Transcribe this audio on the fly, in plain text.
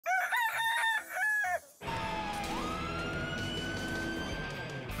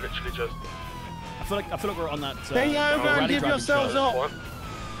literally just. I feel like we're on that. Hang over and give yourselves up.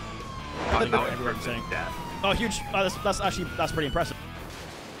 Everyone's saying. Oh, huge! Oh, that's pretty impressive.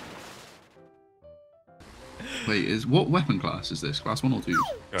 Wait, what weapon class is this? Class 1 or 2?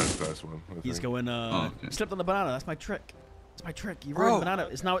 Class 1. He's going. Okay. Slipped on the banana. That's my trick. It's my trick. You ruined the banana.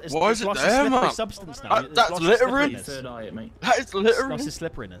 It's now. It's Why is it lost there, its slippery man? substance now. That's littering. Third eye at me. That is littering. Lost its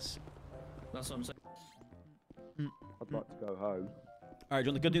slipperiness. That's what I'm saying. I'd like to go home. All right, do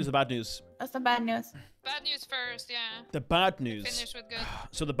you want the good news or the bad news? What's the bad news? Bad news first, yeah. The bad news. Finish with good.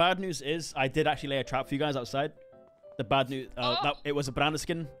 So the bad news is I did actually lay a trap for you guys outside. The bad news, that it was a banana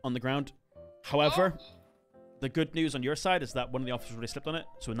skin on the ground. However, the good news on your side is that one of the officers really slipped on it,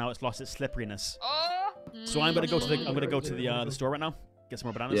 so now it's lost its slipperiness. So I'm gonna go to the store right now, get some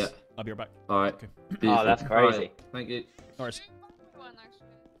more bananas. Yeah. I'll be right back. All right. Okay. Oh, that's crazy. Right. Thank you. No worries.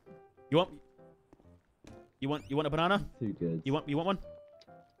 You want a banana? Too good. You want one?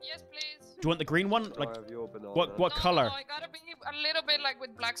 Yes, please. Do you want the green one? Like what color? No, it gotta be a little bit like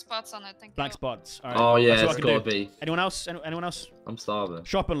with black spots on it. Thank you. Black spots. All right. Oh yeah, That's what it's I can gotta do. be. Anyone else? Anyone else? I'm starving.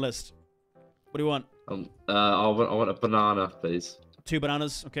 Shopping list. What do you want? I want a banana, please. 2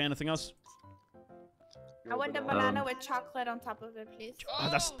 bananas. Okay. Anything else? I want a banana with chocolate on top of it, please. Oh,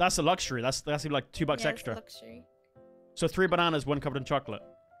 that's a luxury. That's like $2 extra. Luxury. So 3 bananas, 1 covered in chocolate.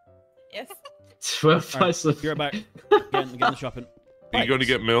 Yes. 12 price. Be right back. Getting the shopping. Are you going to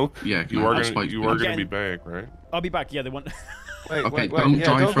get milk? Yeah, you are gonna be back, right? I'll be back. Yeah, they want. Okay, don't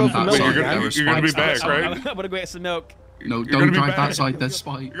drive from that side. You're gonna be back, right? I'm gonna go get some milk. No, don't drive that side. There's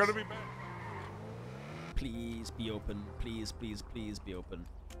spikes. You're gonna be back. Please be open. Please be open.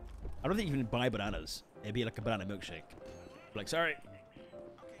 I don't think you can buy bananas. It'd be like a banana milkshake. Like, sorry.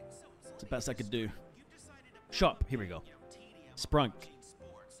 It's the best I could do. Shop. Here we go. Sprunk.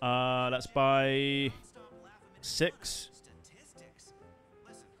 Let's buy 6.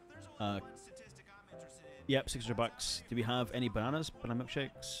 Yep, $600. Do we have any bananas? Banana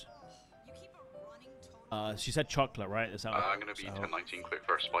milkshakes? She said chocolate, right? Is that I'm gonna be 1019 quick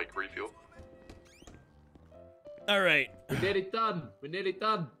for a spike refuel. All right. We're nearly done. We're nearly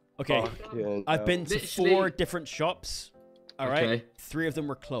done. Okay. I've been to 4 different shops. All right. Okay. 3 of them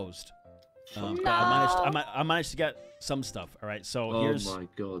were closed. But I managed to get some stuff. All right. So here's. Oh my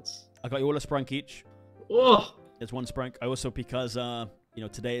god. I got you all a sprunk each. Oh. There's 1 sprunk. I also, because you know,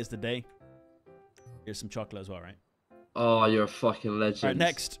 today is the day. Here's some chocolate as well, right? Oh, you're a fucking legend. All right,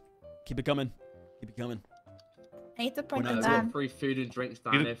 next. Keep it coming. Keep it coming. I need to put them Got down. free food and drinks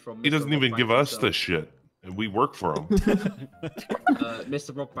down there from. He doesn't even give us the shit. We work for him.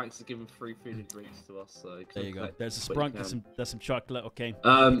 Mr. Rob Banks is giving free food and drinks to us. So there you go. There's a sprunk. There's some chocolate. Okay.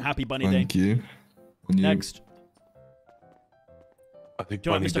 Happy Bunny Day. Thank you. Next. I think Do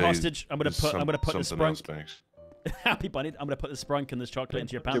you want Bunny Mr. Day Hostage? I'm gonna put this something else, sprunk. thanks. Happy Bunny. I'm gonna put this sprunk and this chocolate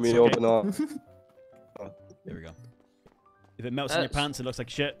into your pants. Give me your Okay? banana. There we go. If it melts in your pants, it looks like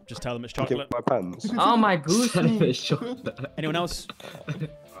shit. Just tell them it's chocolate. My pants. Oh my goodness. Anyone else?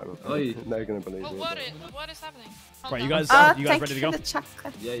 They're gonna believe me. What is happening? Right, you guys ready to go?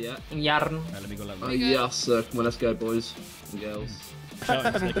 Yeah. Yarn. Right, let me go. Oh yes, sir. Come on, let's go, boys and girls.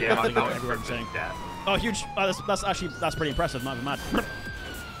 Everyone's saying. Oh, huge! Oh, that's pretty impressive. Not even mad.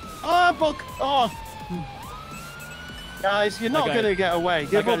 Oh, book! Oh. Guys, you're not gonna get away.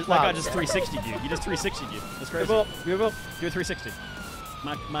 Give up, that guy just 360'd you. You just 360'd you. That's crazy. Give up. Do a 360.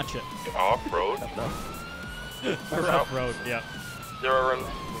 Match it. Off-road? Off-road, yeah. Zero run.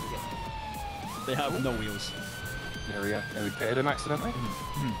 They have no wheels. There we go. And we paid him accidentally.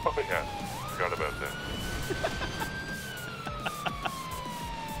 Oh yeah, forgot about that.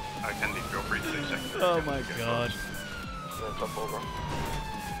 I can leave. Feel free to take seconds. Oh my god.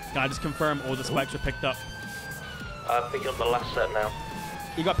 Can I just confirm all the spikes were picked up? I'm picking up the last set now.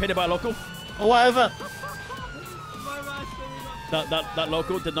 You got pitted by a local? Or whatever. That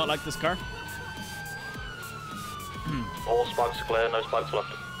local did not like this car? All spikes are clear, no spikes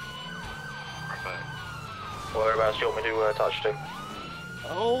left. Perfect. Whereabouts do you want me to touch to?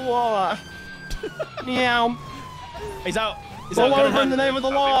 Oh, alright. Meow. He's out. He's Pull out. over in the name of the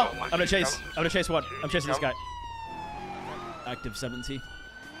law. I'm gonna chase one. I'm chasing this guy. Active 70.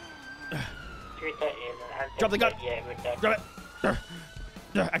 Drop the gun. Drop it.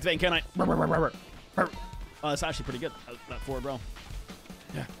 Activating K9. Oh, that's actually pretty good. That forward row.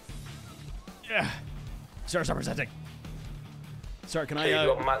 Yeah. Sir, stop presenting. Sir, can I? You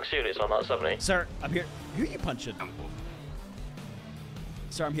got max units on that 70. Sir, I'm here. Who are you punching?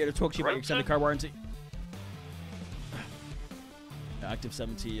 Sir, I'm here to talk to you about your extended car warranty. Active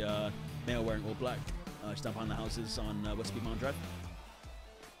 70, male wearing all black. Just down behind the houses on West Beamont Drive.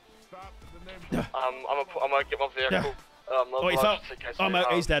 I'm gonna get my vehicle Oh, he fell. Oh, no,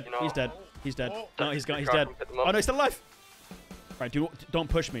 he's dead. He's dead. He's dead. No, he's gone. He's dead. Oh, no, he's still alive. All right, don't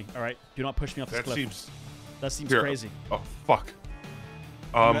push me. All right, do not push me off this cliff. That seems crazy. Oh fuck.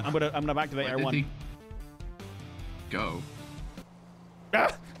 I'm gonna activate Where R1. did he go?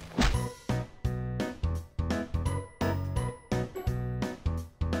 Ah!